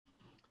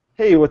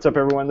Hey, what's up,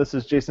 everyone? This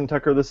is Jason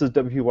Tucker. This is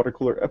WP Water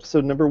Cooler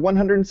episode number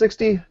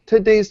 160.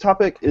 Today's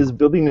topic is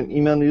building an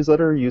email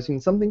newsletter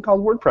using something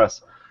called WordPress.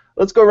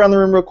 Let's go around the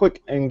room real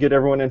quick and get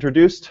everyone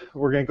introduced.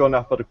 We're going to go in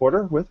alphabetical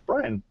order with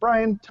Brian.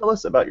 Brian, tell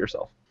us about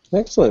yourself.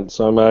 Excellent.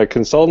 So I'm a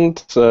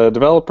consultant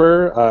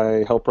developer.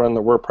 I help run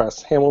the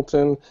WordPress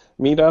Hamilton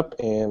meetup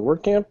and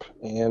WordCamp,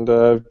 and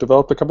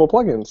developed a couple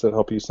plugins that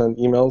help you send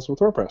emails with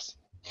WordPress.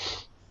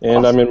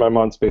 And Awesome. I'm in my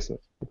mom's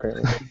basement,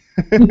 apparently.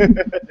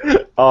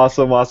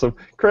 Awesome.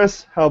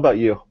 Chris, how about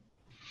you?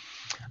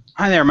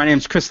 Hi there, my name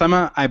is Chris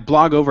Lemma. I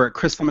blog over at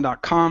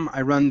chrislemma.com.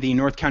 I run the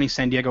North County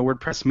San Diego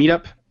WordPress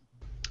meetup.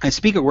 I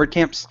speak at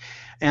WordCamps,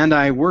 and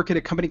I work at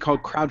a company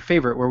called Crowd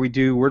Favorite, where we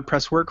do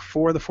WordPress work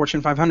for the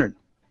Fortune 500.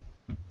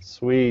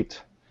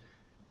 Sweet.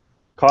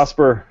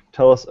 Cosper,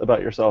 tell us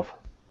about yourself.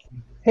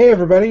 Hey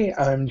everybody,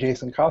 I'm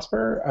Jason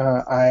Cosper.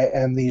 I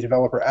am the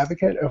developer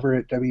advocate over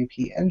at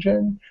WP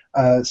Engine,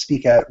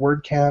 speak at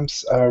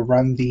WordCamps,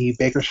 run the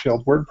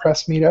Bakersfield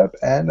WordPress meetup,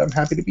 and I'm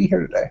happy to be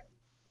here today.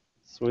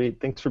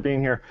 Sweet. Thanks for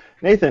being here.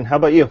 Nathan, how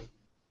about you?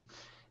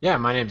 Yeah,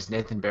 my name is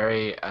Nathan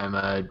Berry. I'm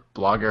a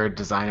blogger,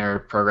 designer,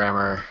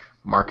 programmer,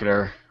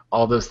 marketer,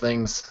 all those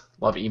things.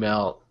 Love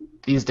email.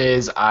 These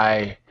days,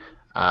 I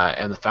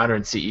am the founder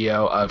and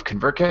CEO of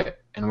ConvertKit,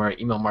 and we're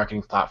an email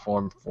marketing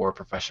platform for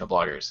professional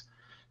bloggers.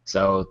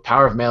 So, the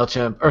power of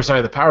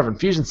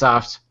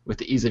Infusionsoft with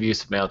the ease of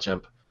use of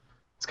MailChimp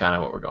is kind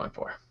of what we're going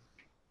for.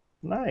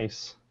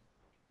 Nice.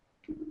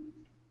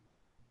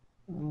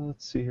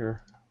 Let's see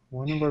here.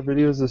 One of our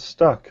videos is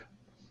stuck.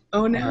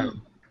 Oh no. All right.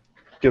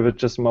 Give it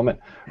just a moment.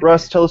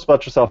 Russ, tell us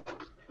about yourself.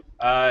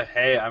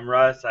 Hey, I'm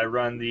Russ. I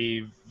run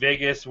the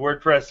Vegas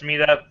WordPress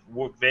meetup,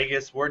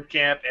 Vegas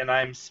WordCamp, and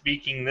I'm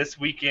speaking this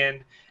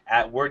weekend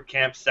at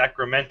WordCamp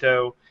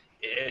Sacramento,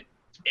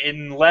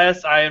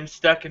 unless I am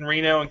stuck in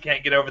Reno and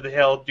can't get over the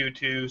hill due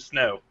to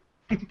snow.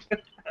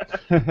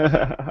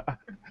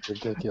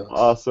 Ridiculous.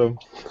 Awesome.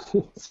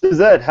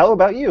 Suzette, how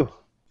about you?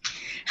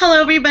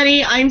 Hello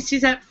everybody, I'm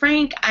Suzette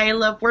Frank. I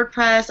love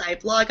WordPress. I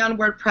blog on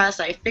WordPress.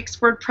 I fix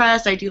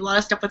WordPress. I do a lot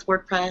of stuff with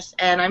WordPress,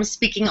 and I'm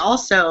speaking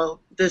also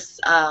this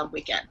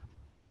weekend.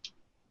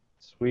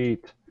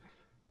 Sweet.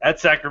 At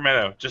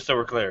Sacramento, just so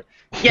we're clear.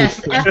 Yes,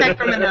 at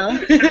Sacramento.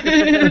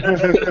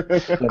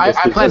 I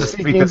plan to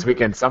speak this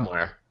weekend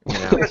somewhere. You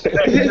know,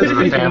 because of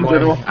a family.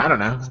 I don't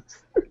know.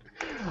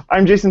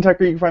 I'm Jason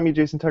Tucker. You can find me,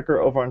 Jason Tucker,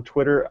 over on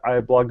Twitter.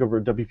 I blog over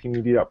at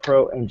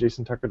wpmedia.pro and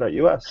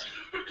jasontucker.us.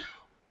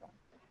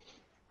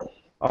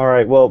 All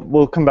right. Well,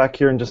 we'll come back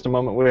here in just a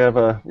moment. We have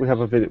a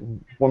video,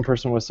 one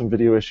person with some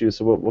video issues,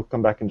 so we'll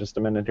come back in just a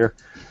minute here.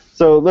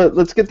 So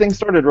let's get things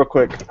started real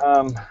quick.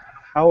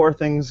 How are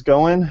things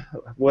going?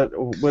 What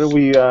are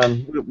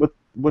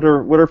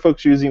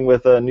folks using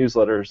with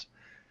newsletters?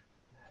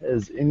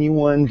 Has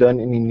anyone done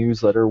any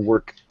newsletter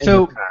work in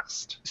the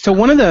past? So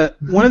one of the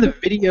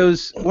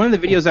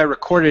videos I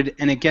recorded,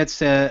 and it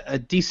gets a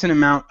decent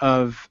amount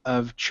of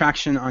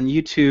traction on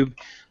YouTube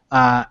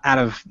out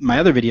of my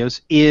other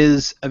videos,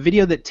 is a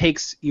video that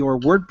takes your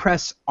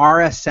WordPress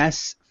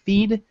RSS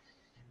feed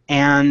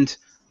and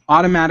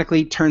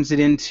automatically turns it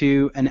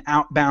into an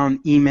outbound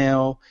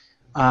email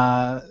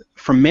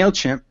from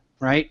MailChimp,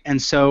 right?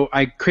 And so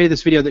I created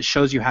this video that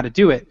shows you how to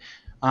do it,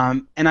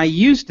 and I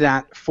used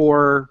that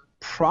for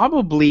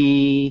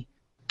probably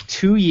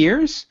 2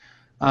 years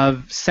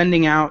of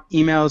sending out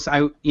emails.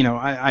 I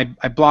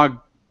blog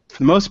for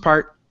the most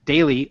part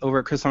daily over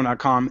at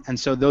chrislemma.com, and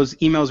so those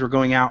emails were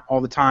going out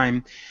all the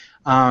time,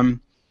 and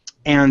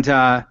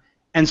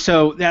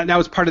so that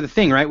was part of the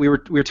thing, right? We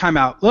were talking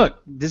about,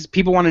 look,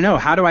 people want to know,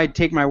 how do I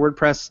take my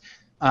WordPress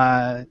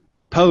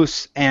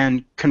posts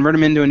and convert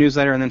them into a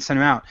newsletter and then send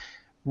them out?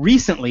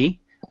 Recently,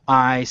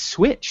 I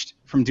switched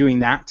from doing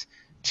that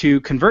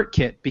to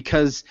ConvertKit,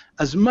 because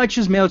as much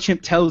as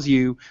MailChimp tells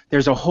you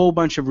there's a whole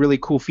bunch of really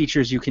cool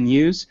features you can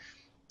use,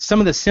 some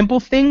of the simple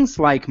things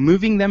like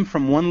moving them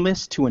from one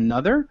list to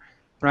another,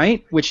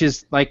 right, which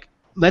is like,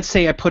 let's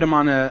say I put them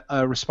on a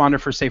responder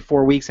for, say,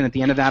 4 weeks, and at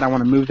the end of that I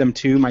want to move them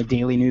to my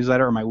daily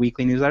newsletter or my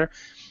weekly newsletter.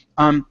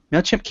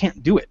 MailChimp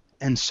can't do it,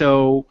 and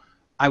so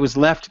I was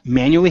left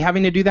manually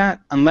having to do that,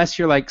 unless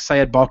you're like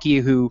Syed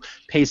Balki, who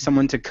pays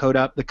someone to code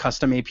up the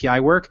custom API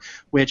work,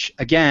 which,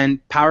 again,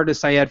 power to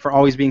Syed for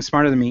always being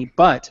smarter than me,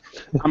 but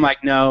I'm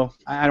like, no,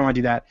 I don't want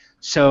to do that.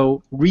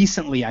 So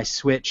recently I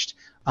switched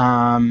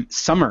this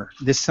summer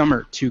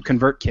to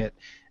ConvertKit,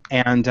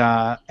 and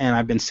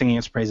I've been singing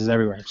its praises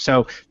everywhere.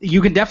 So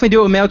you can definitely do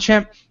it with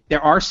MailChimp.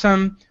 There are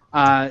some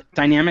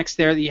dynamics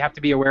there that you have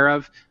to be aware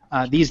of.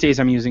 These days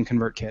I'm using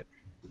ConvertKit.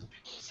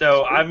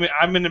 So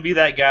I'm going to be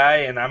that guy,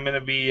 and I'm going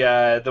to be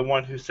the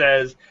one who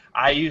says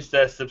I use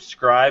the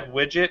subscribe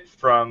widget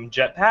from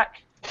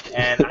Jetpack,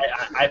 and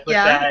I put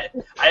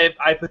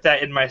I put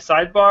that in my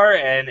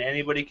sidebar, and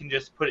anybody can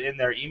just put in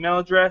their email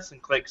address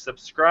and click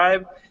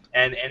subscribe,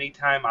 and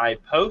anytime I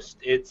post,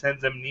 it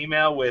sends them an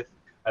email with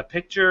a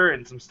picture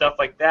and some stuff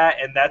like that,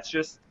 and that's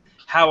just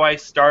how I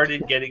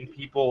started getting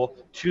people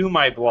to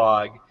my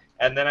blog.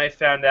 And then I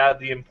found out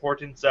the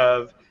importance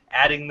of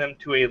adding them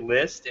to a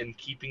list and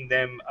keeping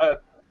them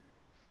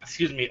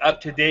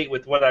up to date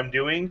with what I'm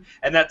doing,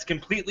 and that's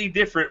completely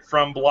different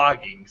from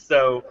blogging.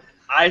 So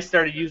I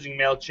started using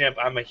MailChimp.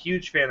 I'm a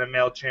huge fan of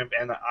MailChimp,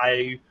 and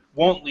I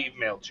won't leave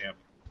MailChimp.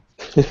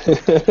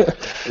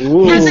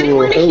 Has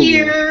anyone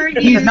here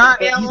He's not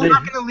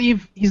going to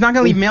leave. He's not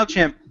going to leave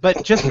MailChimp.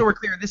 But just so we're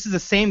clear, this is the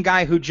same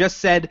guy who just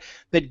said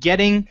that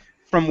getting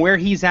from where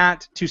he's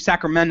at to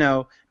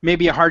Sacramento may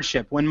be a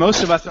hardship. When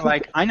most of us are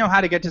like, I know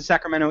how to get to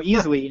Sacramento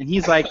easily, and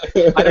he's like,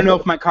 I don't know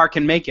if my car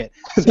can make it.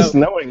 It's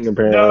snowing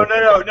apparently.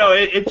 No.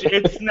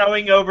 It's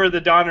snowing over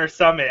the Donner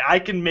Summit. I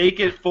can make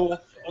it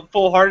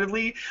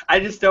full-heartedly. I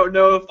just don't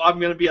know if I'm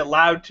going to be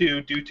allowed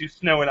to due to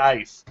snow and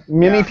ice.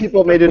 Many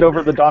people made it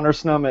over the Donner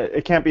Summit.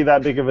 It can't be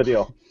that big of a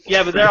deal.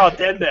 Yeah, but they're all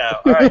dead now.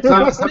 All right.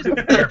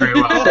 Very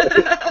well.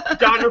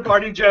 Donner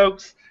Party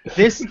jokes.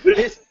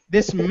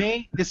 This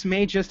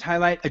may just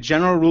highlight a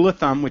general rule of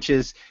thumb, which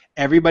is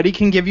everybody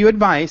can give you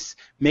advice.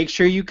 Make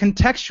sure you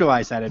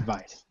contextualize that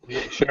advice. Yeah,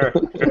 sure.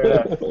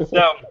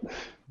 So,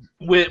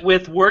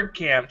 with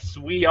WordCamps,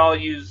 we all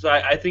use,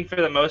 I think for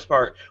the most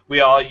part,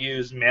 we all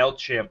use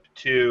MailChimp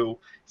to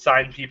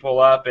sign people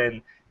up,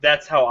 and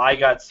that's how I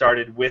got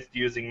started with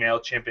using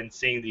MailChimp and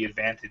seeing the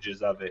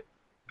advantages of it.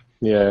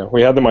 Yeah,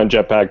 we had them on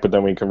Jetpack, but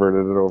then we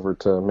converted it over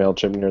to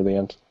MailChimp near the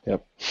end.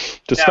 Yep.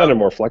 Just found it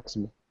more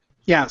flexible.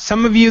 Yeah,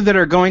 some of you that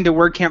are going to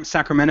WordCamp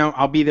Sacramento,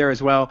 I'll be there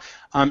as well.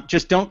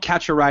 Just don't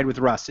catch a ride with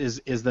Russ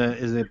is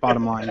the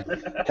bottom line.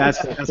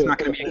 That's not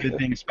going to be a good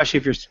thing, especially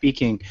if you're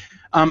speaking.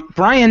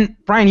 Brian,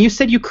 you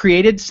said you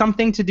created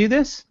something to do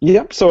this?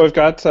 Yep. So I've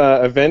got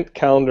event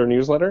calendar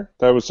newsletter.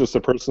 That was just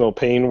a personal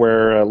pain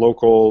where a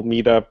local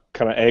meetup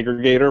kind of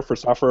aggregator for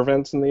software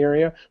events in the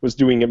area was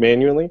doing it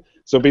manually.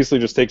 So it basically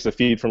just takes a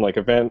feed from like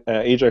event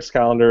Ajax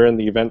calendar and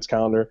the events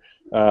calendar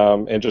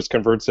and just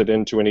converts it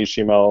into an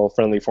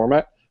HTML-friendly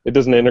format. It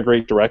doesn't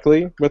integrate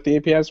directly with the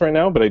APIs right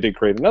now, but I did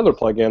create another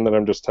plugin that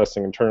I'm just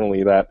testing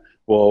internally that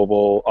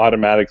will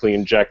automatically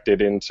inject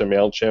it into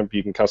MailChimp.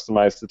 You can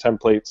customize the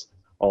templates,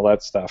 all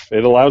that stuff.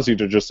 It allows you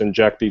to just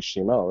inject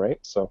HTML, right?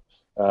 So,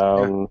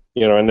 and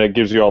it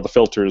gives you all the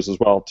filters as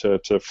well to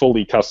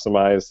fully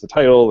customize the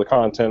title, the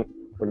content,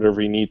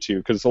 whatever you need to.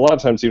 Because a lot of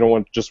times you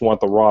don't just want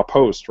the raw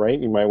post, right?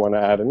 You might want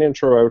to add an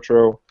intro,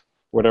 outro,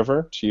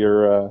 whatever to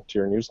your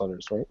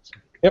newsletters, right? So,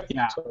 yep.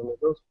 Yeah.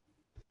 So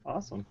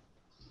Awesome.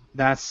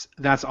 That's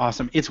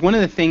awesome. It's one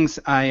of the things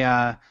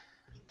I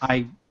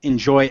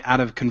enjoy out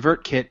of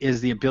ConvertKit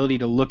is the ability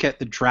to look at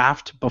the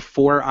draft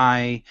before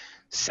I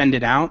send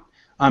it out.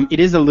 It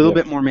is a little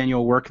bit more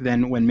manual work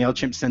than when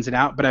MailChimp sends it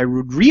out, but I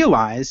would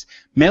realize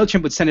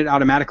MailChimp would send it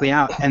automatically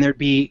out, and there'd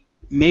be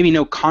maybe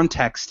no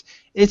context.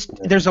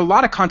 There's a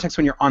lot of context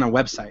when you're on a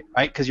website,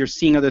 right? Because you're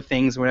seeing other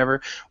things,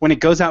 whatever. When it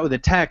goes out with a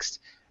text,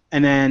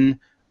 and then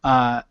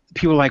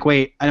people are like,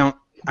 wait, I don't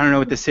know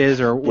what this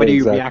is, or what are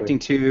you reacting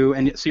to?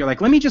 And so you're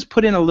like, let me just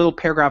put in a little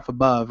paragraph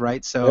above,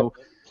 right? So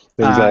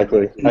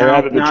exactly. I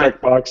added a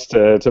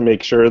checkbox to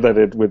make sure that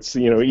it would,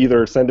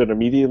 either send it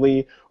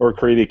immediately or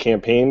create a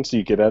campaign so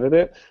you could edit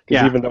it.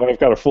 Because even though I've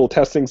got a full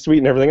testing suite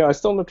and everything, I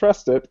still don't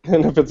trust it.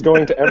 And if it's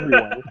going to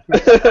everyone,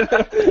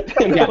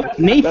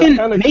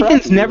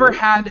 Nathan's never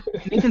had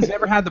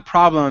the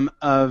problem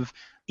of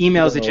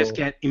emails that just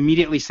get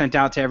immediately sent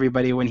out to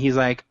everybody when he's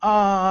like,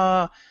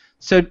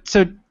 So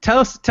tell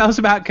us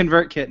about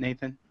ConvertKit,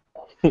 Nathan.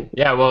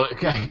 Yeah, well,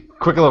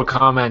 quick little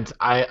comment.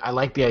 I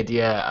like the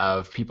idea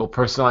of people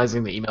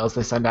personalizing the emails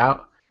they send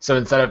out. So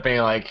instead of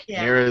being like,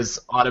 here is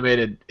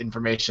automated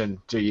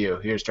information to you,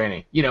 here's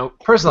training,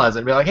 personalize it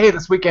and be like, hey,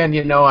 this weekend,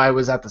 I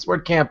was at this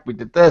WordCamp, we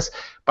did this.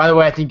 By the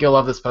way, I think you'll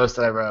love this post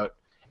that I wrote.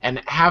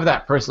 And have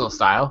that personal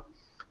style.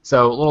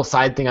 So a little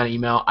side thing on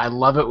email, I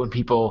love it when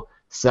people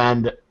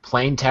send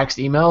plain text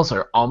emails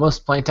or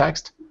almost plain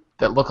text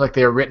that look like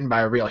they were written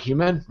by a real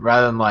human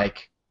rather than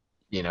like,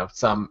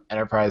 some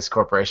enterprise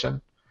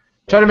corporation.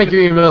 Try to make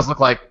your emails look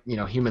like,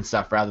 human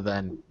stuff rather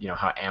than,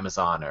 how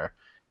Amazon or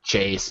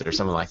Chase or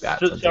something like that.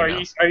 So are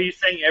you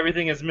saying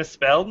everything is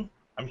misspelled?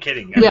 I'm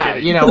kidding.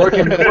 Kidding.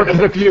 Working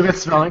a few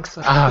misspellings.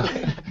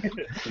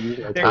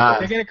 They're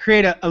going to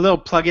create a little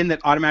plugin that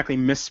automatically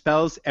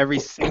misspells every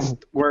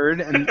sixth word,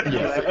 and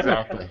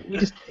exactly. You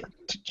just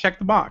check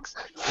the box.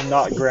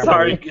 Not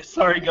grammar.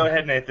 Sorry. Go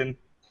ahead, Nathan.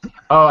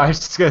 Oh, I was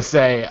just going to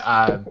say,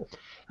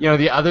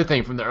 the other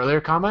thing from the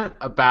earlier comment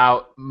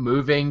about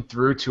moving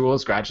through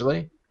tools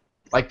gradually,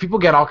 like people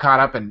get all caught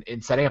up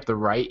in setting up the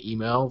right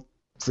email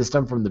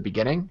system from the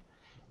beginning,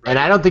 and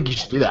I don't think you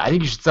should do that. I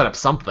think you should set up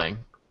something,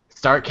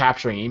 start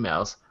capturing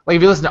emails. Like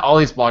if you listen to all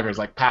these bloggers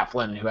like Pat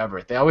Flynn and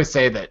whoever, they always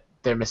say that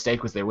their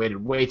mistake was they waited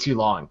way too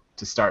long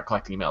to start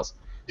collecting emails.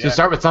 So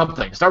start with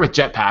something. Start with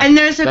Jetpack. And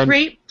there's a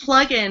great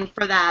plugin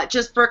for that,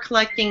 just for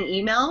collecting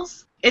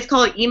emails. It's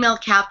called Email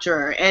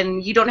Capture,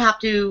 and you don't have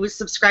to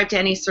subscribe to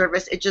any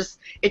service. It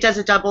does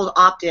a double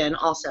opt-in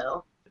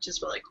also, which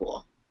is really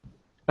cool.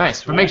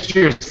 Nice, but make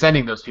sure you're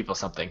sending those people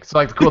something. So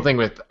like the cool thing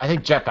with I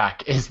think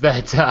Jetpack is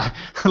that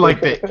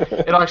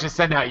it'll actually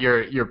send out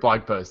your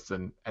blog posts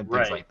and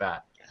things like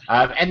that.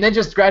 And then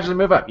just gradually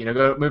move up.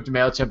 Move to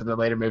MailChimp and then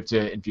later move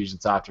to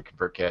Infusionsoft or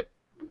ConvertKit,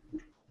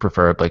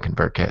 preferably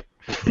ConvertKit.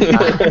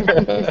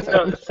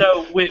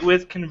 So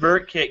with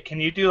ConvertKit, can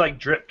you do like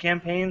drip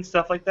campaigns,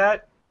 stuff like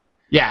that?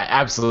 Yeah,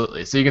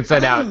 absolutely. So you can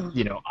send out,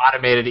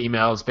 automated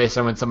emails based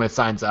on when somebody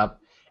signs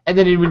up, and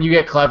then when you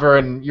get clever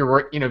and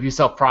if you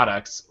sell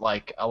products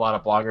like a lot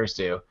of bloggers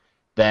do,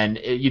 then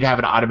you'd have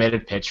an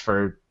automated pitch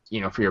for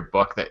your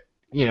book that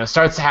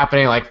starts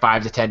happening like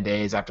 5 to 10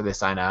 days after they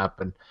sign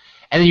up, and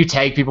then you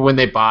tag people when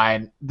they buy,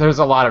 and there's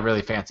a lot of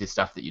really fancy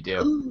stuff that you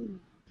do.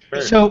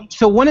 Sure.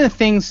 So one of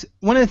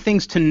the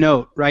things to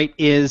note, right,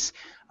 is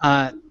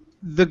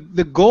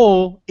the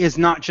goal is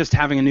not just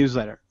having a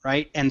newsletter,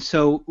 right? And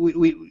so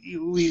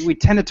we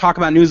tend to talk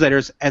about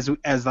newsletters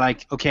as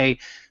like, okay,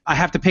 I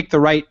have to pick the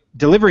right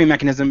delivery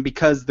mechanism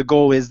because the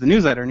goal is the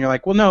newsletter, and you're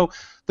like, well, no,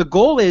 the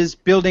goal is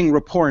building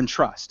rapport and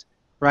trust,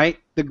 right?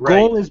 The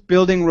goal is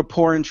building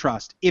rapport and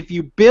trust. If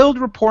you build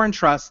rapport and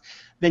trust,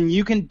 then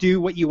you can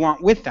do what you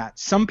want with that.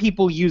 Some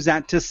people use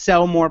that to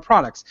sell more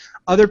products.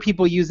 Other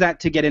people use that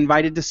to get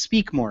invited to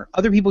speak more.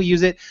 Other people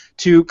use it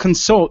to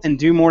consult and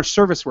do more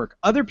service work.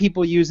 Other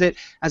people use it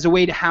as a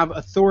way to have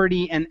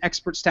authority and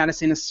expert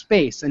status in a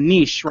space, a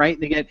niche, right?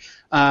 They get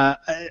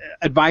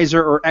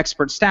advisor or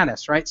expert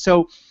status, right?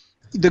 So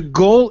the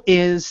goal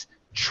is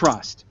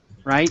trust,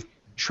 right?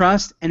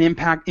 Trust and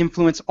impact,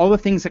 influence, all the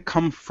things that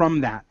come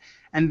from that.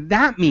 And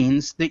that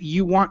means that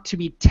you want to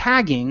be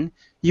tagging,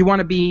 you want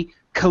to be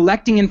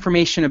collecting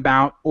information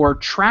about or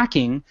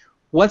tracking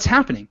what's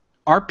happening.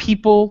 Are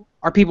people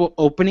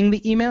opening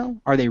the email?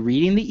 Are they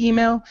reading the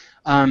email?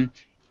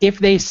 If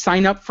they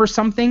sign up for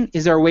something,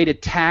 is there a way to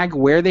tag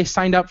where they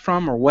signed up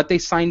from or what they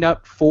signed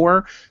up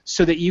for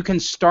so that you can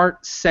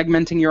start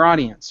segmenting your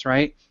audience,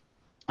 right?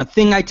 A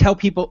thing I tell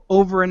people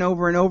over and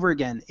over and over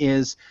again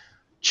is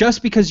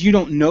just because you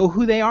don't know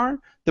who they are,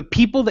 the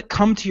people that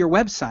come to your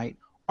website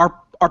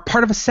are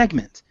part of a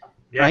segment,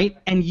 right?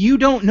 And you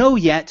don't know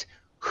yet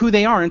who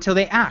they are until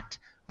they act.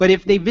 But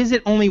if they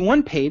visit only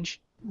one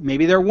page,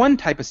 maybe they're one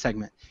type of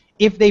segment.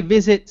 If they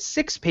visit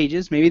 6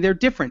 pages, maybe they're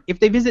different. If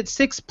they visit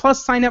 6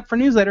 plus sign up for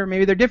newsletter,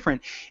 maybe they're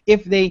different.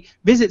 If they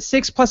visit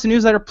 6 plus a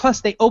newsletter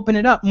plus they open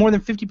it up more than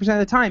 50% of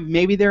the time,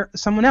 maybe they're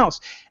someone else.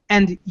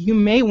 And you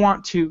may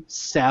want to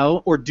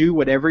sell or do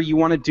whatever you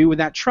want to do with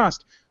that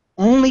trust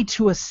only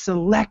to a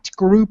select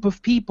group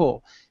of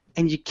people.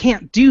 And you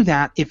can't do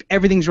that if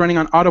everything's running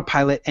on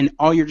autopilot and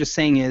all you're just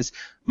saying is,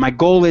 my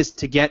goal is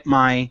to get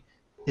my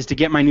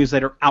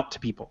newsletter out to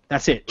people.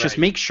 That's it. Right. Just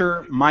make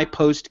sure my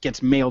post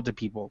gets mailed to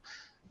people.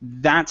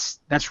 That's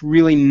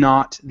really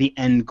not the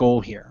end goal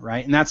here,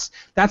 right? And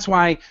that's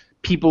why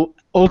people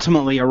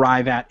ultimately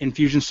arrive at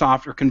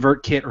Infusionsoft or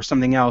ConvertKit or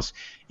something else,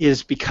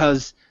 is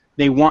because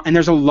they want. And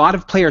there's a lot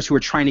of players who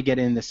are trying to get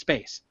in this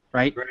space,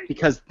 right?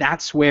 Because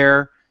that's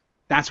where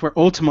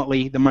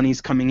ultimately the money's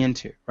coming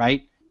into,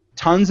 right?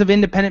 Tons of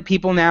independent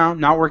people now,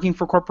 not working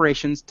for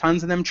corporations,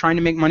 tons of them trying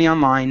to make money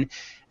online.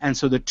 And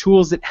so the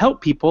tools that help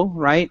people,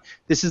 right?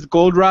 This is the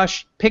gold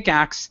rush,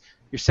 pickaxe.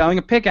 You're selling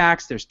a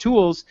pickaxe, there's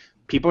tools.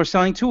 People are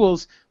selling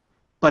tools.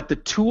 But the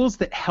tools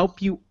that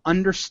help you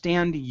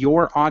understand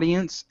your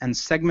audience and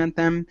segment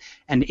them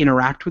and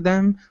interact with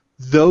them,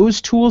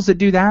 those tools that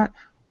do that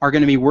are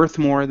going to be worth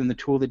more than the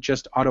tool that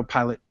just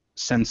autopilot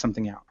sends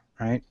something out,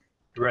 right?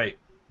 Right.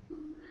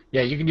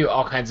 Yeah, you can do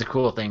all kinds of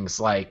cool things,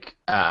 like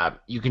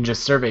you can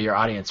just survey your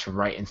audience from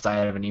right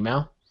inside of an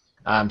email.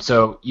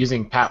 So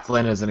using Pat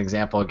Flynn as an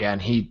example again,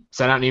 he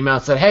sent out an email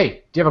and said,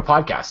 hey, do you have a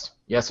podcast?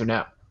 Yes or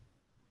no?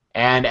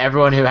 And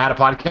everyone who had a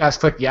podcast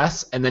clicked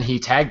yes, and then he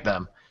tagged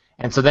them.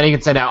 And so then he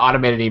can send out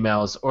automated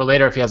emails, or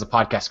later if he has a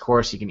podcast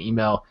course, he can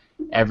email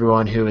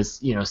everyone who has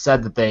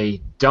said that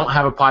they don't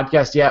have a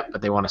podcast yet,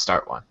 but they want to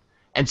start one.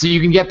 And so you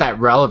can get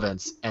that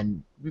relevance,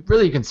 and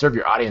really you can serve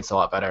your audience a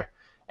lot better.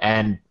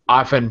 And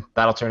often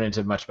that'll turn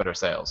into much better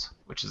sales,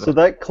 which is so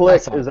that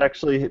click is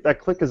actually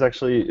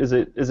is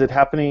it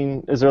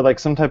happening? Is there like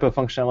some type of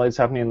functionality that's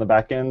happening in the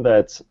back end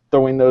that's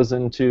throwing those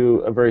into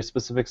a very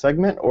specific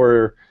segment,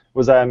 or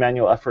was that a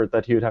manual effort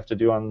that he would have to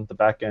do on the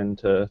back end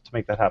to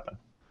make that happen?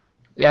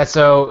 Yeah,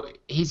 so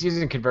he's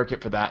using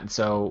ConvertKit for that, and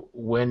so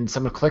when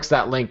someone clicks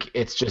that link,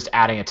 it's just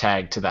adding a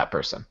tag to that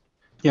person.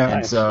 Yeah.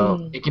 And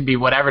so it can be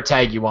whatever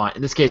tag you want.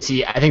 In this case,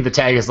 I think the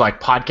tag is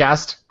like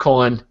podcast :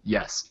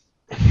 yes.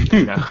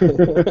 But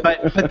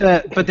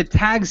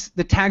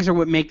the tags are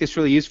what make this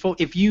really useful.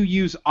 If you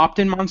use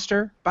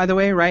OptinMonster, by the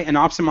way, right, and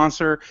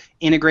OptinMonster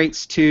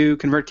integrates to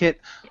ConvertKit.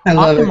 I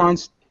love it.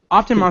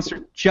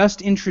 OptinMonster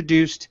just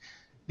introduced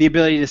the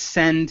ability to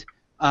send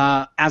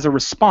as a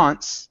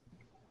response,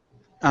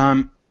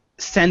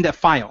 send a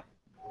file,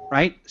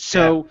 right?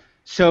 So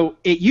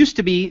it used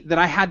to be that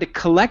I had to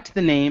collect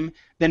the name,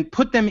 then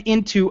put them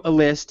into a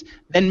list,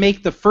 then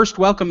make the first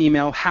welcome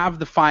email, have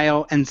the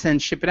file, and then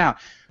ship it out.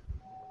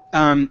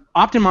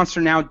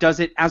 OptinMonster now does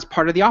it as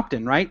part of the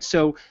opt-in, right?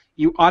 So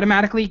you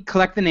automatically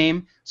collect the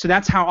name. So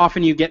that's how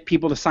often you get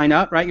people to sign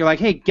up, right? You're like,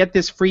 hey, get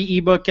this free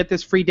ebook, get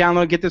this free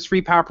download, get this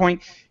free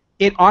PowerPoint.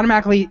 It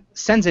automatically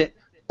sends it,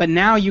 but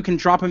now you can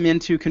drop them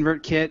into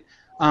ConvertKit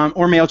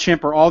or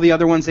MailChimp or all the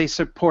other ones they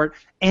support,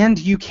 and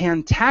you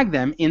can tag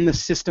them in the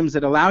systems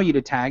that allow you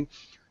to tag.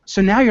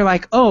 So now you're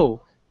like,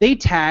 oh, they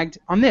tagged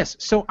on this.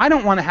 So I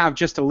don't want to have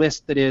just a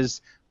list that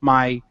is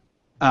my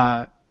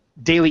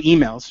daily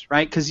emails,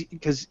 right?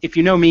 Because if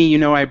you know me, you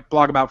know I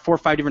blog about 4 or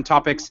 5 different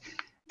topics,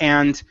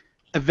 and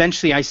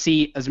eventually I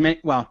see as many,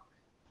 well,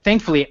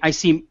 thankfully I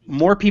see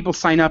more people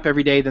sign up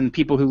every day than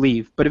people who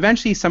leave. But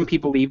eventually some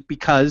people leave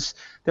because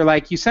they're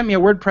like, you sent me a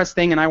WordPress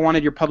thing and I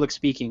wanted your public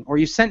speaking, or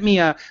you sent me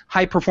a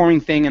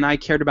high-performing thing and I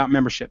cared about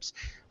memberships.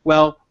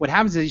 Well, what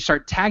happens is you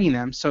start tagging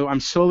them, so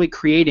I'm slowly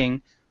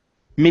creating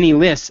mini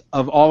lists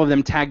of all of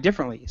them tagged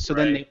differently. So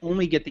then they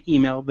only get the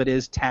email that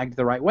is tagged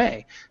the right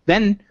way.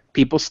 Then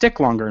people stick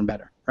longer and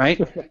better, right?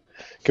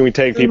 Can we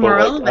take people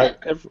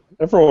like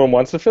everyone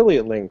wants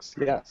affiliate links?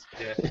 Yes.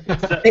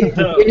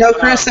 You know,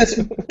 Chris,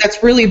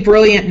 that's really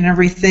brilliant and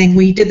everything.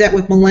 We did that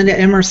with Melinda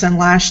Emerson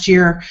last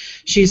year.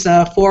 She's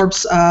a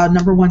Forbes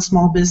 #1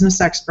 small business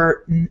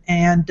expert,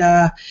 and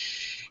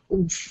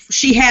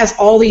she has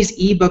all these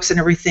ebooks and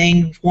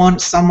everything.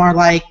 Some are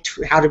like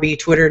how to be a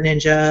Twitter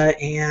ninja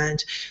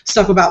and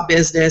stuff about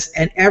business,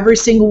 and every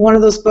single one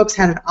of those books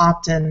had an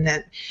opt-in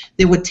that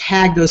they would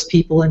tag those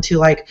people into,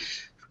 like,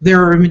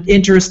 they're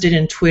interested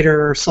in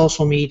Twitter or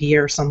social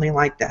media or something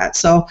like that.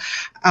 So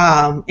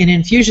in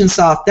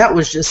Infusionsoft, that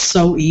was just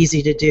so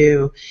easy to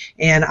do,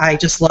 and I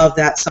just love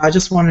that. So I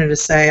just wanted to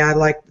say I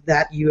like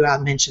that you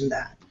mentioned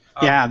that.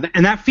 Yeah,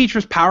 and that feature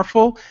is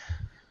powerful.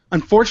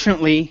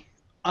 Unfortunately,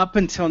 up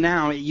until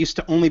now, it used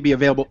to only be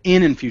available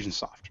in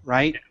Infusionsoft,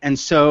 right? And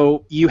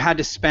so you had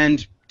to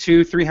spend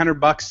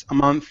 $200-300 a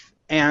month,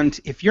 and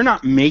if you're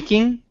not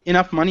making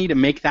enough money to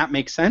make that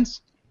make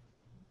sense,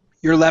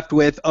 you're left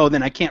with, oh,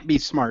 then I can't be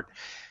smart.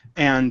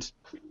 And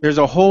there's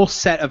a whole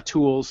set of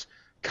tools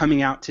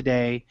coming out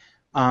today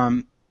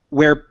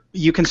where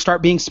you can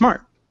start being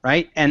smart,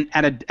 right? And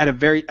at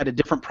a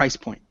different price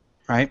point,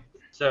 right?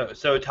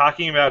 So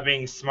talking about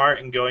being smart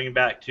and going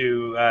back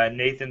to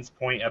Nathan's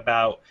point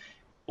about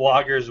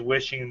bloggers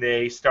wishing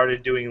they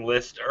started doing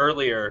lists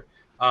earlier,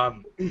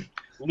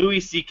 Louis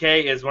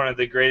C.K. is one of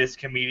the greatest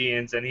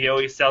comedians, and he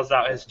always sells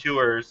out his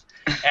tours,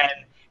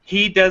 and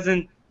he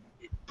doesn't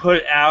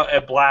put out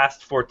a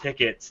blast for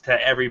tickets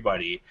to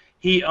everybody.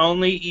 He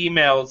only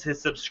emails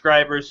his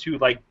subscribers who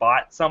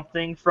bought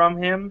something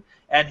from him,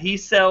 and he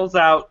sells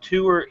out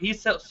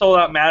sold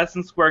out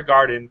Madison Square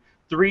Garden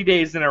 3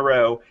 days in a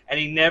row, and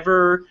he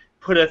never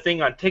put a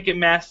thing on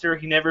Ticketmaster.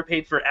 He never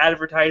paid for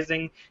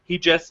advertising. He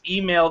just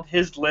emailed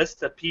his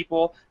list of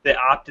people that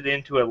opted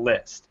into a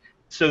list.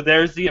 So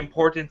there's the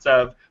importance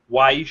of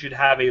why you should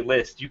have a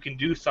list. You can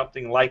do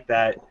something like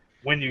that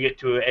when you get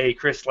to a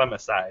Chris Lemma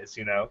size,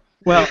 you know.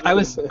 Well, I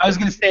was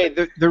going to say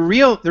the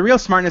real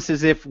smartness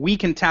is if we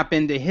can tap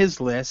into his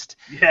list.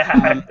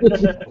 Yeah.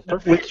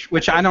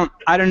 Which I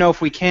don't know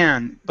if we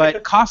can.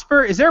 But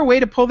Cosper, is there a way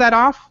to pull that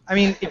off? I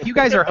mean, if you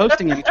guys are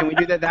hosting him, can we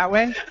do that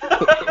way?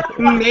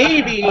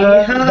 Maybe.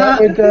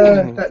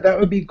 That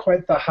would be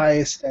quite the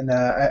heist, and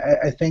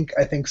I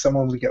think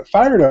someone would get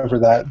fired over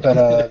that.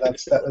 But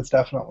that's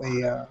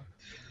definitely.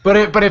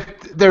 But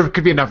if there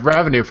could be enough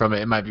revenue from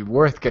it, it might be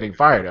worth getting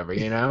fired over,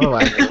 you know?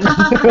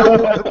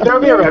 There'll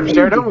be a rev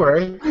share, don't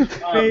worry.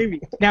 Maybe.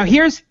 Now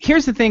here's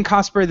the thing,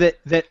 Cosper,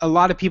 that a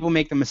lot of people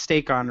make the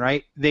mistake on,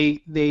 right?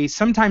 They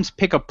sometimes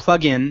pick a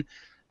plugin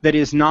that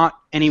is not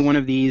any one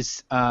of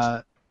these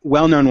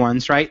well-known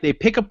ones, right? They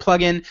pick a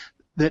plugin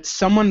that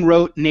someone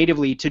wrote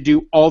natively to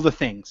do all the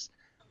things,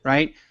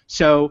 right?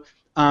 So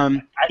I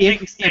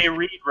think Stay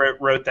Reed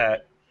wrote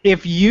that.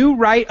 If you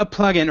write a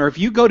plugin, or if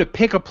you go to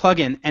pick a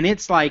plugin, and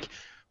it's like,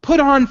 put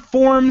on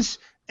forms,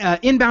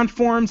 inbound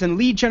forms and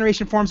lead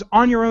generation forms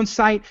on your own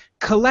site,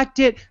 collect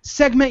it,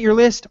 segment your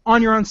list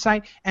on your own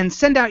site, and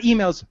send out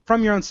emails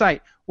from your own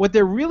site. What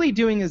they're really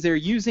doing is they're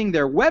using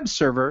their web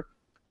server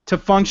to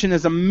function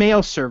as a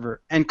mail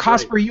server. And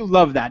Cosper, you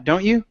love that,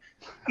 don't you?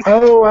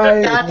 Oh,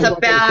 that's a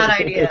bad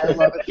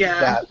idea.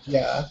 Yeah.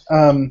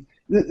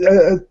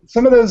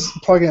 Some of those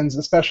plugins,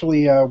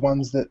 especially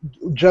ones that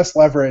just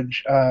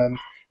leverage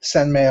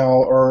SendMail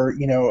or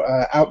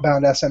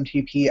outbound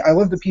SMTP. I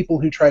love the people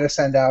who try to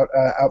send out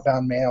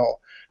outbound mail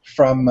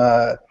from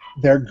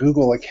their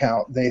Google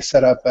account. They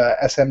set up a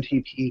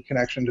SMTP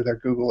connection to their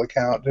Google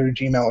account, their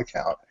Gmail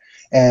account,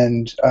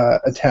 and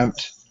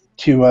attempt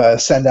to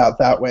send out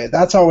that way.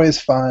 That's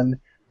always fun.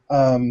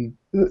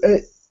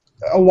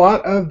 A lot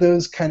of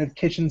those kind of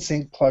kitchen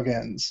sink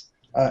plugins,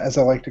 as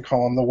I like to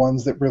call them, the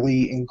ones that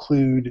really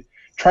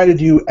try to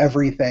do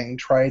everything,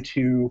 try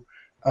to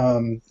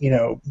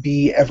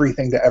be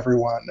everything to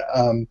everyone,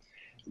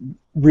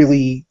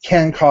 really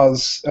can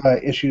cause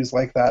issues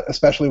like that,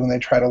 especially when they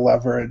try to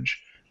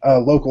leverage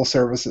local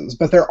services.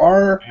 But there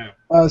are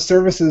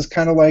services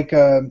kind of like,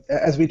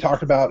 as we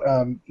talked about,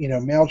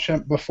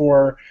 MailChimp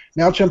before.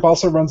 MailChimp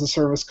also runs a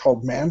service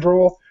called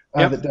Mandrill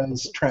that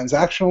does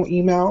transactional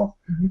email.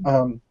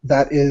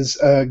 That is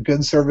a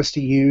good service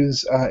to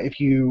use if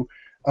you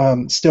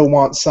still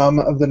want some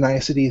of the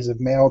niceties of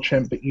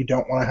MailChimp, but you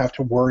don't want to have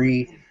to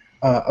worry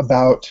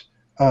about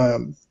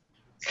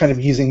kind of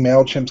using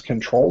MailChimp's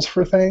controls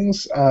for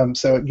things.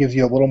 So it gives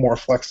you a little more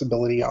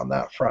flexibility on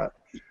that front.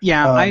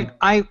 Yeah,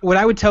 what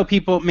I would tell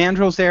people,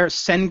 Mandrill's there,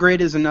 SendGrid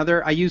is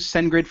another. I used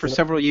SendGrid for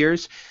several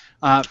years.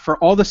 For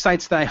all the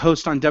sites that I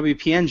host on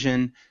WP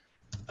Engine,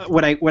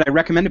 what I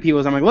recommend to people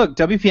is I'm like, look,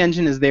 WP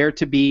Engine is there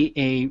to be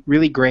a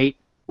really great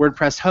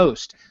WordPress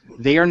host.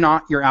 They are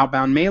not your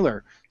outbound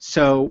mailer.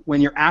 So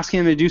when you're asking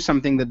them to do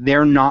something that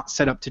they're not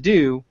set up to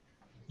do,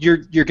 you're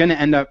going to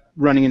end up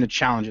running into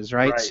challenges,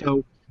 right?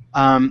 So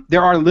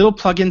there are little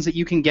plugins that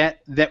you can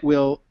get that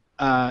will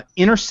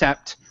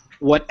intercept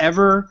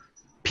whatever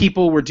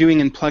people were doing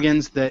in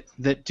plugins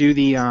that do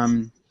the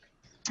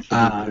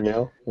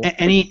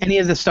any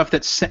of the stuff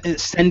that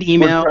send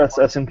email. WordPress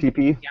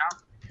SMTP.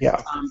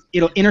 Yeah.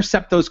 It'll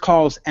intercept those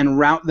calls and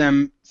route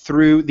them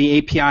through the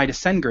API to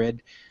SendGrid,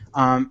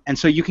 and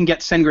so you can get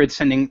SendGrid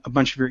sending a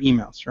bunch of your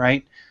emails,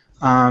 right?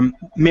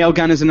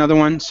 Mailgun is another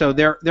one. So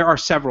there are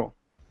several.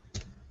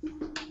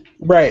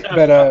 Right,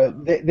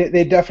 but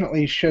they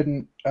definitely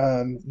shouldn't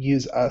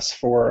use us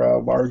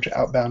for large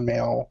outbound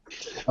mail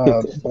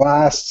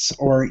blasts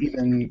or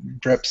even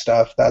drip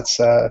stuff.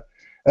 That's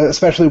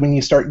especially when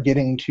you start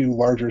getting to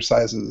larger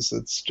sizes.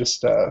 It's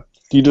just do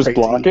you just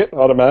crazy. block it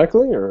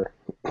automatically, or?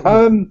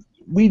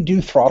 We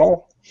do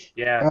throttle.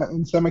 Yeah.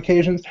 On some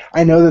occasions.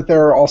 I know that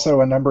there are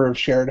also a number of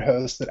shared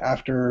hosts that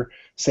after,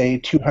 say,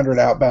 200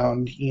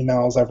 outbound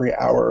emails every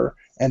hour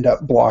end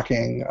up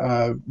blocking.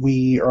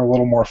 We are a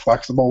little more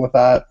flexible with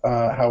that.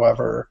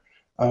 However,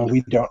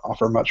 we don't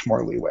offer much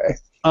more leeway.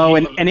 Oh,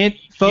 and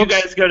folks,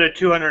 you guys go to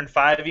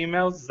 205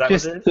 emails? Is that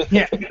what it is?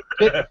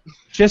 Yeah.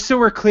 Just so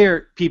we're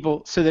clear,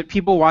 people, so that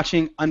people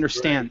watching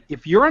understand,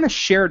 if you're on a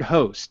shared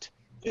host,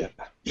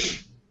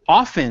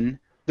 often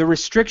the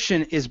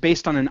restriction is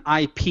based on an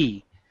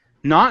IP,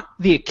 not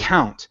the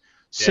account.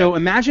 So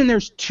imagine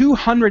there's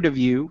 200 of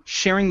you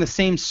sharing the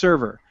same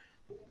server,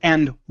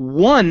 and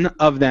one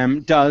of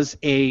them does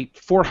a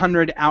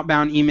 400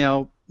 outbound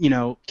email,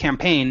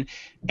 campaign,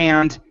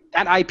 and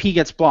that IP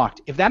gets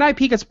blocked. If that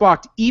IP gets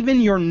blocked, even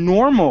your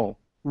normal,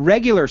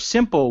 regular,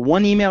 simple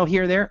one email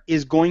here or there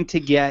is going to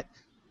get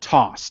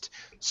tossed.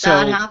 So,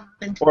 that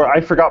happened. Or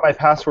I forgot my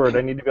password.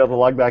 I need to be able to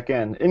log back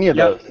in. Any of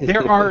those.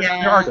 There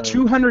are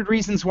 200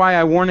 reasons why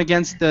I warn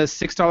against the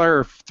 $6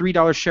 or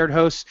 $3 shared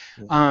hosts.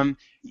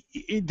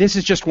 This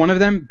is just one of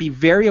them. Be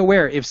very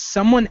aware. If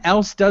someone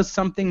else does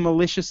something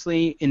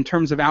maliciously in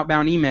terms of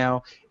outbound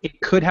email,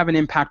 it could have an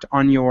impact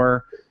on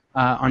your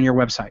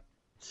website.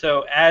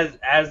 So as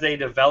a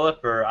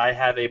developer, I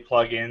have a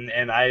plugin,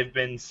 and I've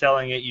been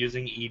selling it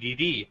using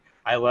EDD.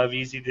 I love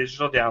Easy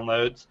Digital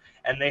Downloads,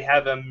 and they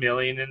have a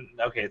million.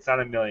 Okay, it's not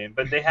a million,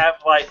 but they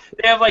have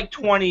like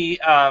 20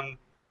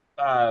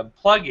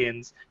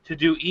 plugins to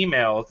do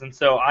emails, and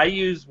so I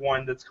use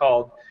one that's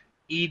called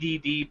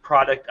EDD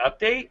Product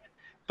Update.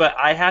 But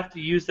I have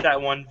to use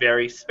that one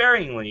very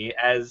sparingly,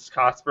 as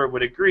Cosper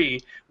would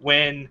agree.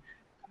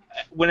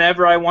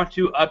 Whenever I want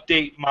to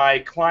update my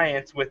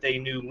clients with a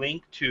new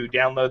link to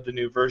download the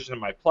new version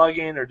of my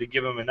plugin or to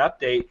give them an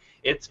update,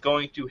 it's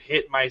going to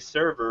hit my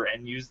server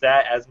and use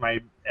that as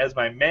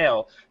my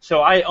mail.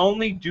 So I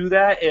only do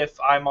that if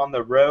I'm on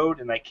the road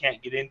and I can't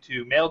get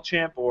into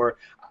MailChimp, or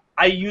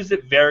I use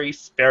it very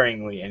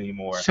sparingly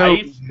anymore. So,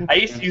 I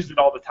used to use it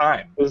all the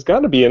time. There's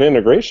got to be an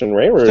integration,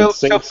 right, where it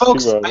syncs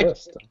folks, to a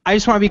list. I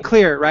just want to be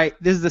clear, right?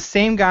 This is the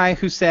same guy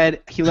who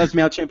said he loves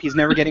MailChimp, he's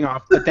never getting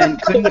off, but then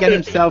he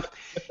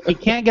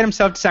can't get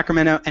himself to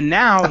Sacramento, and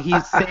now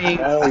he's saying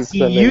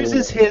he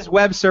uses his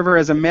web server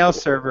as a mail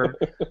server.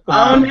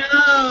 Oh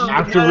no!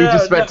 After we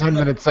just spent 10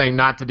 minutes saying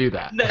not to do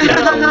that. No,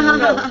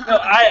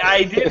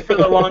 I did for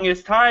the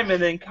longest time,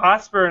 and then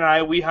Cosper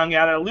and we hung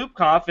out at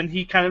LoopConf, and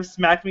he kind of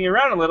smacked me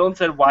around a little and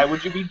said, "Why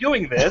would you be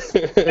doing this?"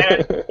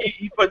 And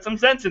he put some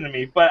sense into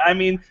me. But I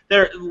mean,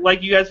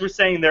 like you guys were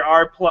saying, there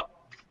are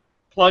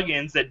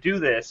plugins that do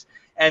this,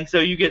 and so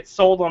you get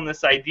sold on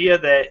this idea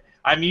that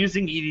I'm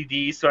using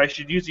EDD, so I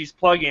should use these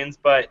plugins,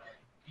 but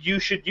you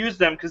should use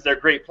them because they're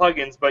great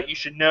plugins, but you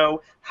should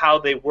know how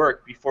they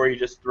work before you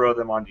just throw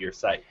them onto your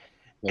site.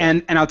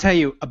 And I'll tell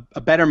you, a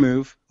better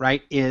move,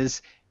 right,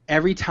 is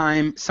every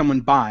time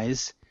someone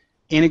buys,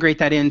 integrate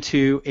that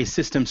into a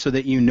system so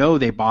that you know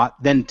they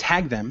bought, then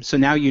tag them. So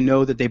now you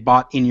know that they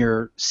bought in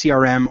your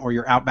CRM or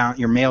your outbound,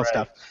 your mail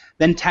stuff.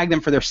 Then tag them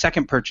for their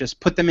second purchase,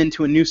 put them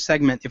into a new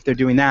segment if they're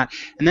doing that,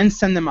 and then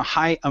send them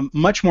a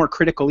much more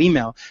critical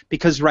email.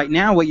 Because right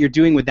now what you're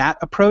doing with that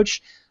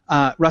approach,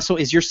 Russell,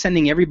 is you're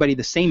sending everybody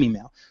the same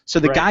email. So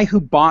the guy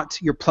who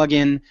bought your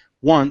plugin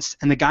once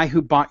and the guy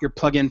who bought your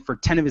plugin for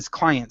 10 of his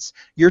clients,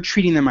 you're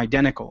treating them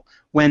identical,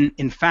 when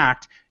in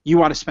fact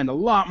you ought to spend a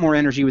lot more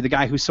energy with the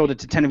guy who sold it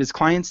to 10 of his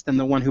clients than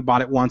the one who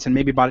bought it once and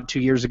maybe bought it 2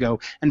 years ago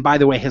and, by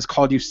the way, has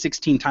called you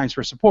 16 times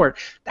for support.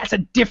 That's a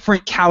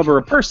different caliber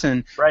of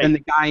person than the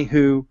guy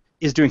who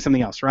is doing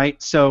something else, right?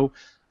 So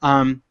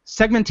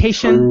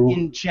segmentation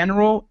in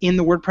general in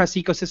the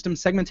WordPress ecosystem,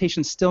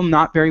 segmentation is still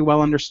not very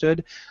well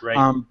understood,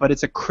 but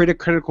it's a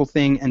critical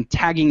thing, and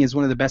tagging is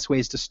one of the best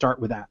ways to start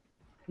with that.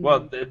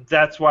 Well,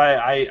 that's why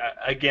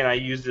I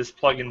use this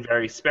plugin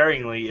very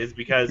sparingly, is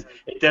because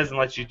it doesn't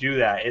let you do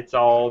that. It's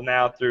all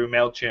now through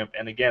MailChimp,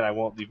 and again, I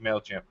won't leave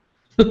MailChimp.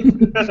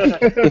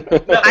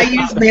 I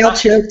use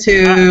MailChimp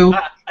too.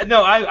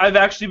 No, I've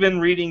actually been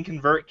reading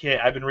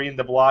ConvertKit. I've been reading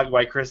the blog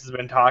while Chris has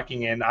been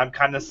talking, and I'm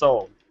kind of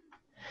sold.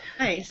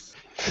 Nice.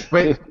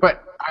 Wait,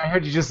 but I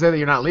heard you just say that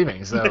you're not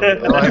leaving. So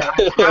like,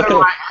 how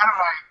do I?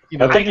 You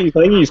know, I think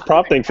he's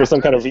prompting for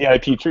some kind of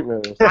VIP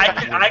treatment.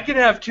 I can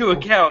have 2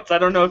 accounts. I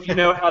don't know if you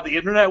know how the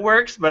internet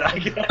works, but I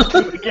can have 2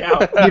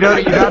 accounts.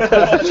 you're not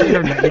supposed to cheat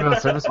on your email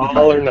service.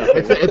 All or nothing.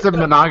 It's a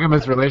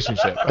monogamous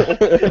relationship.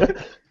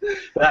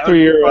 That's what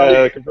your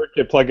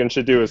ConvertKit plugin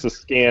should do, is to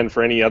scan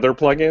for any other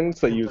plugins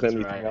that use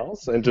anything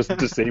else and just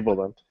disable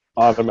them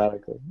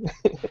automatically.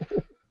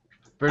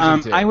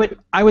 I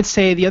would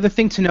say the other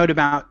thing to note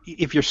about,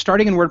 if you're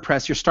starting in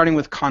WordPress, you're starting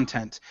with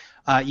content.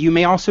 You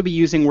may also be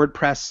using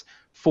WordPress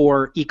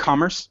for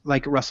e-commerce,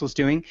 like Russell's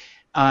doing.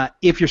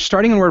 If you're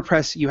starting in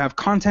WordPress, you have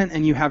content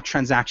and you have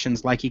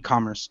transactions like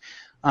e-commerce.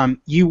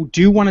 You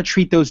do want to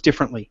treat those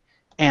differently,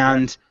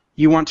 and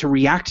you want to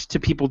react to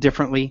people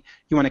differently.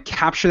 You want to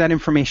capture that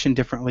information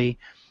differently.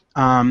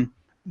 One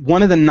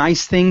of the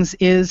nice things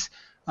is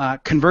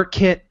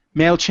ConvertKit,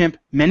 MailChimp,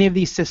 many of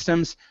these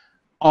systems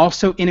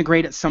also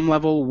integrate at some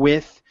level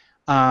with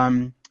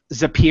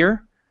Zapier,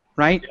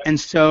 right? And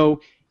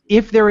so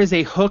if there is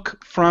a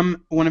hook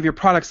from one of your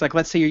products, like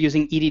let's say you're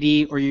using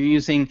EDD or you're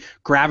using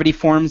Gravity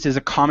Forms is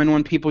a common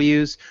one people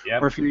use,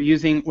 or if you're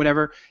using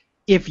whatever,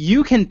 if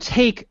you can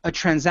take a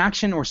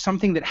transaction or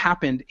something that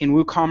happened in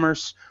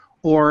WooCommerce,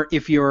 or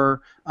if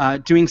you're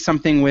doing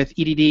something with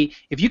EDD,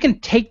 if you can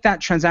take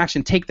that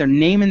transaction, take their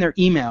name and their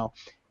email,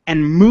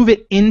 and move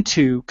it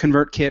into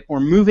ConvertKit or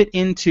move it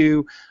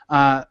into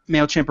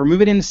MailChimp or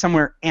move it into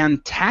somewhere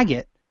and tag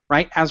it,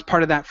 right, as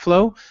part of that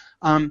flow,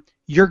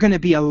 you're going to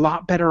be a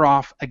lot better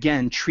off,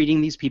 again,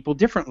 treating these people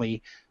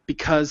differently,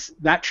 because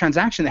that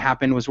transaction that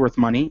happened was worth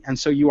money, and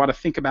so you ought to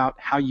think about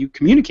how you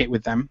communicate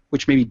with them,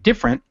 which may be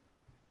different.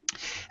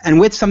 And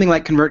with something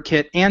like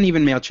ConvertKit and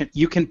even MailChimp,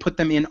 you can put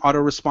them in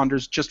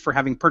autoresponders just for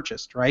having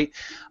purchased, right?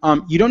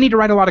 You don't need to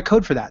write a lot of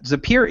code for that.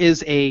 Zapier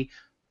is a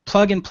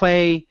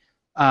plug-and-play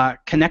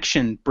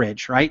connection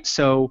bridge, right?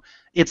 So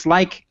it's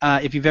like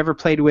if you've ever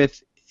played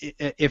with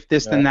If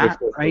This Then That,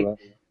 right?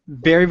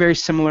 Very, very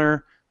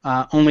similar,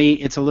 only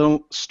it's a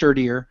little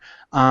sturdier.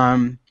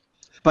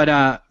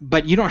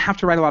 But you don't have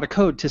to write a lot of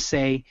code to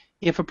say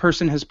if a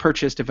person has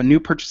purchased, if a new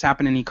purchase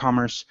happened in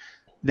e-commerce,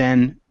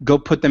 then go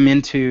put them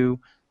into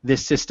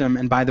this system,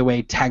 and by the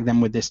way, tag them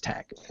with this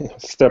tag.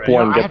 Step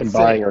one, get them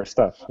buying our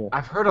stuff. Yeah.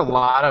 I've heard a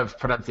lot of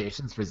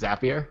pronunciations for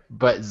Zapier,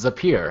 but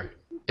Zapier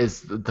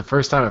is the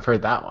first time I've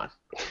heard that one.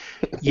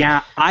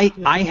 Yeah,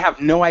 I have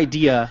no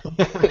idea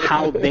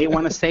how they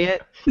want to say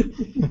it,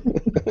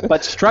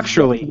 but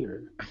structurally,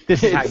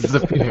 this is how you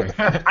Zapier.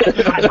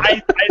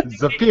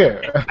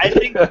 Zapier. I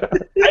think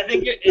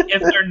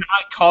if they're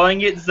not calling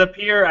it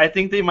Zapier, I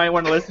think they might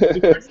want to listen to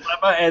Chris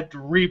Lemma and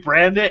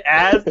rebrand it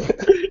as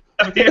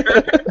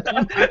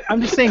Zapier.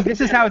 I'm just saying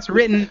this is how it's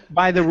written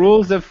by the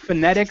rules of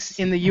phonetics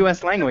in the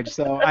U.S. language.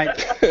 So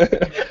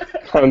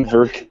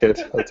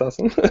ConvertKit. That's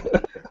awesome.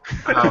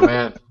 Oh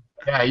man.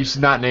 Yeah, you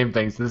should not name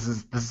things. This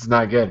is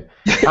not good.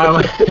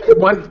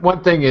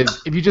 One thing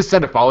is, if you just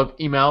send a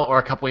follow-up email or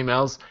a couple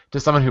emails to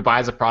someone who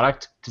buys a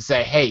product to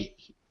say, hey,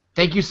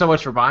 thank you so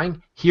much for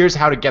buying. Here's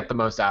how to get the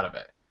most out of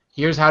it.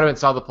 Here's how to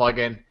install the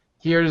plugin.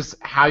 Here's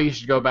how you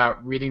should go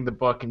about reading the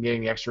book and getting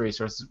the extra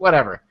resources,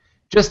 whatever.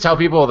 Just tell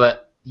people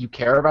that you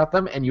care about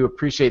them and you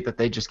appreciate that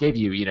they just gave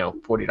you,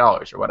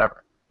 $40 or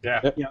whatever.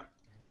 Yeah.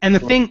 And the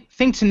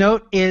thing to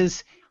note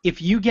is, if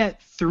you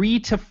get 3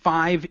 to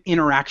 5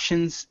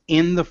 interactions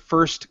in the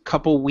first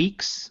couple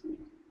weeks,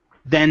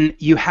 then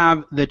you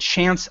have the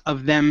chance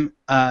of them,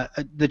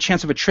 the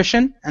chance of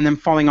attrition and them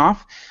falling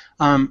off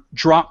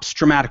drops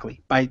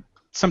dramatically by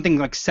something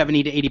like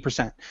 70 to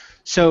 80%.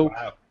 So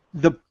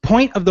the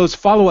point of those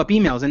follow-up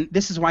emails, and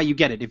this is why you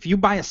get it, if you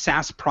buy a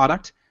SaaS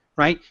product,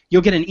 right,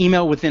 you'll get an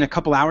email within a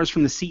couple hours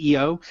from the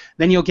CEO,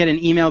 then you'll get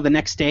an email the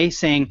next day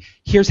saying,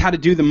 here's how to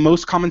do the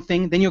most common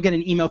thing, then you'll get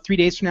an email 3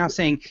 days from now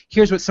saying,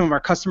 here's what some of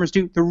our customers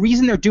do. The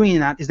reason they're doing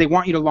that is they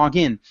want you to log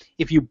in.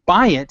 If you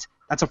buy it,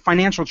 that's a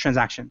financial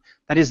transaction.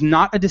 That is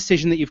not a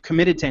decision that you've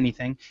committed to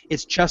anything.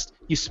 It's just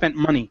you spent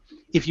money.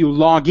 If you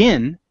log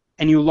in,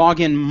 and you log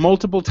in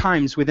multiple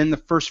times within the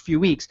first few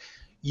weeks,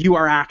 you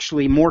are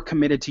actually more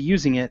committed to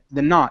using it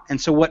than not.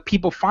 And so what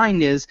people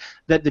find is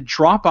that the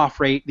drop-off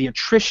rate, the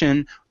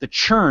attrition, the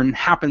churn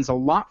happens a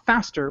lot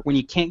faster when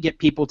you can't get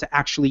people to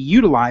actually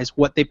utilize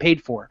what they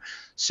paid for.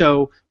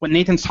 So what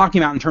Nathan's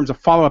talking about in terms of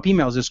follow-up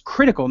emails is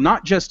critical,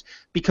 not just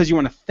because you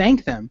want to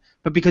thank them,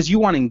 but because you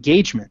want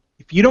engagement.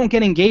 If you don't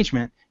get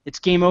engagement, it's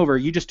game over.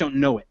 You just don't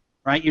know it,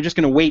 right? You're just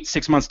going to wait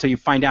 6 months till you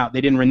find out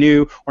they didn't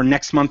renew, or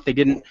next month they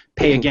didn't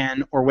pay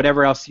again, or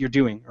whatever else you're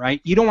doing, right?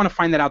 You don't want to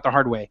find that out the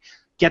hard way.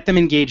 Get them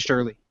engaged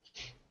early.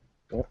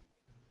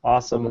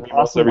 Awesome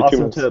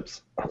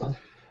tips.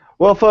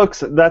 Well,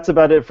 folks, that's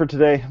about it for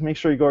today. Make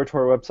sure you go to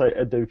our website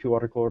at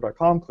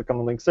wpwatercooler.com. Click on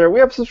the links there.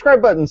 We have a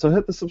subscribe button, so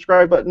hit the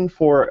subscribe button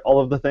for all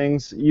of the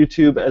things,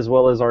 YouTube, as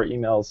well as our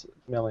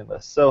mailing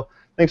list. So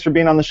thanks for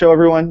being on the show,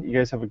 everyone. You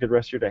guys have a good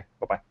rest of your day.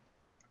 Bye-bye.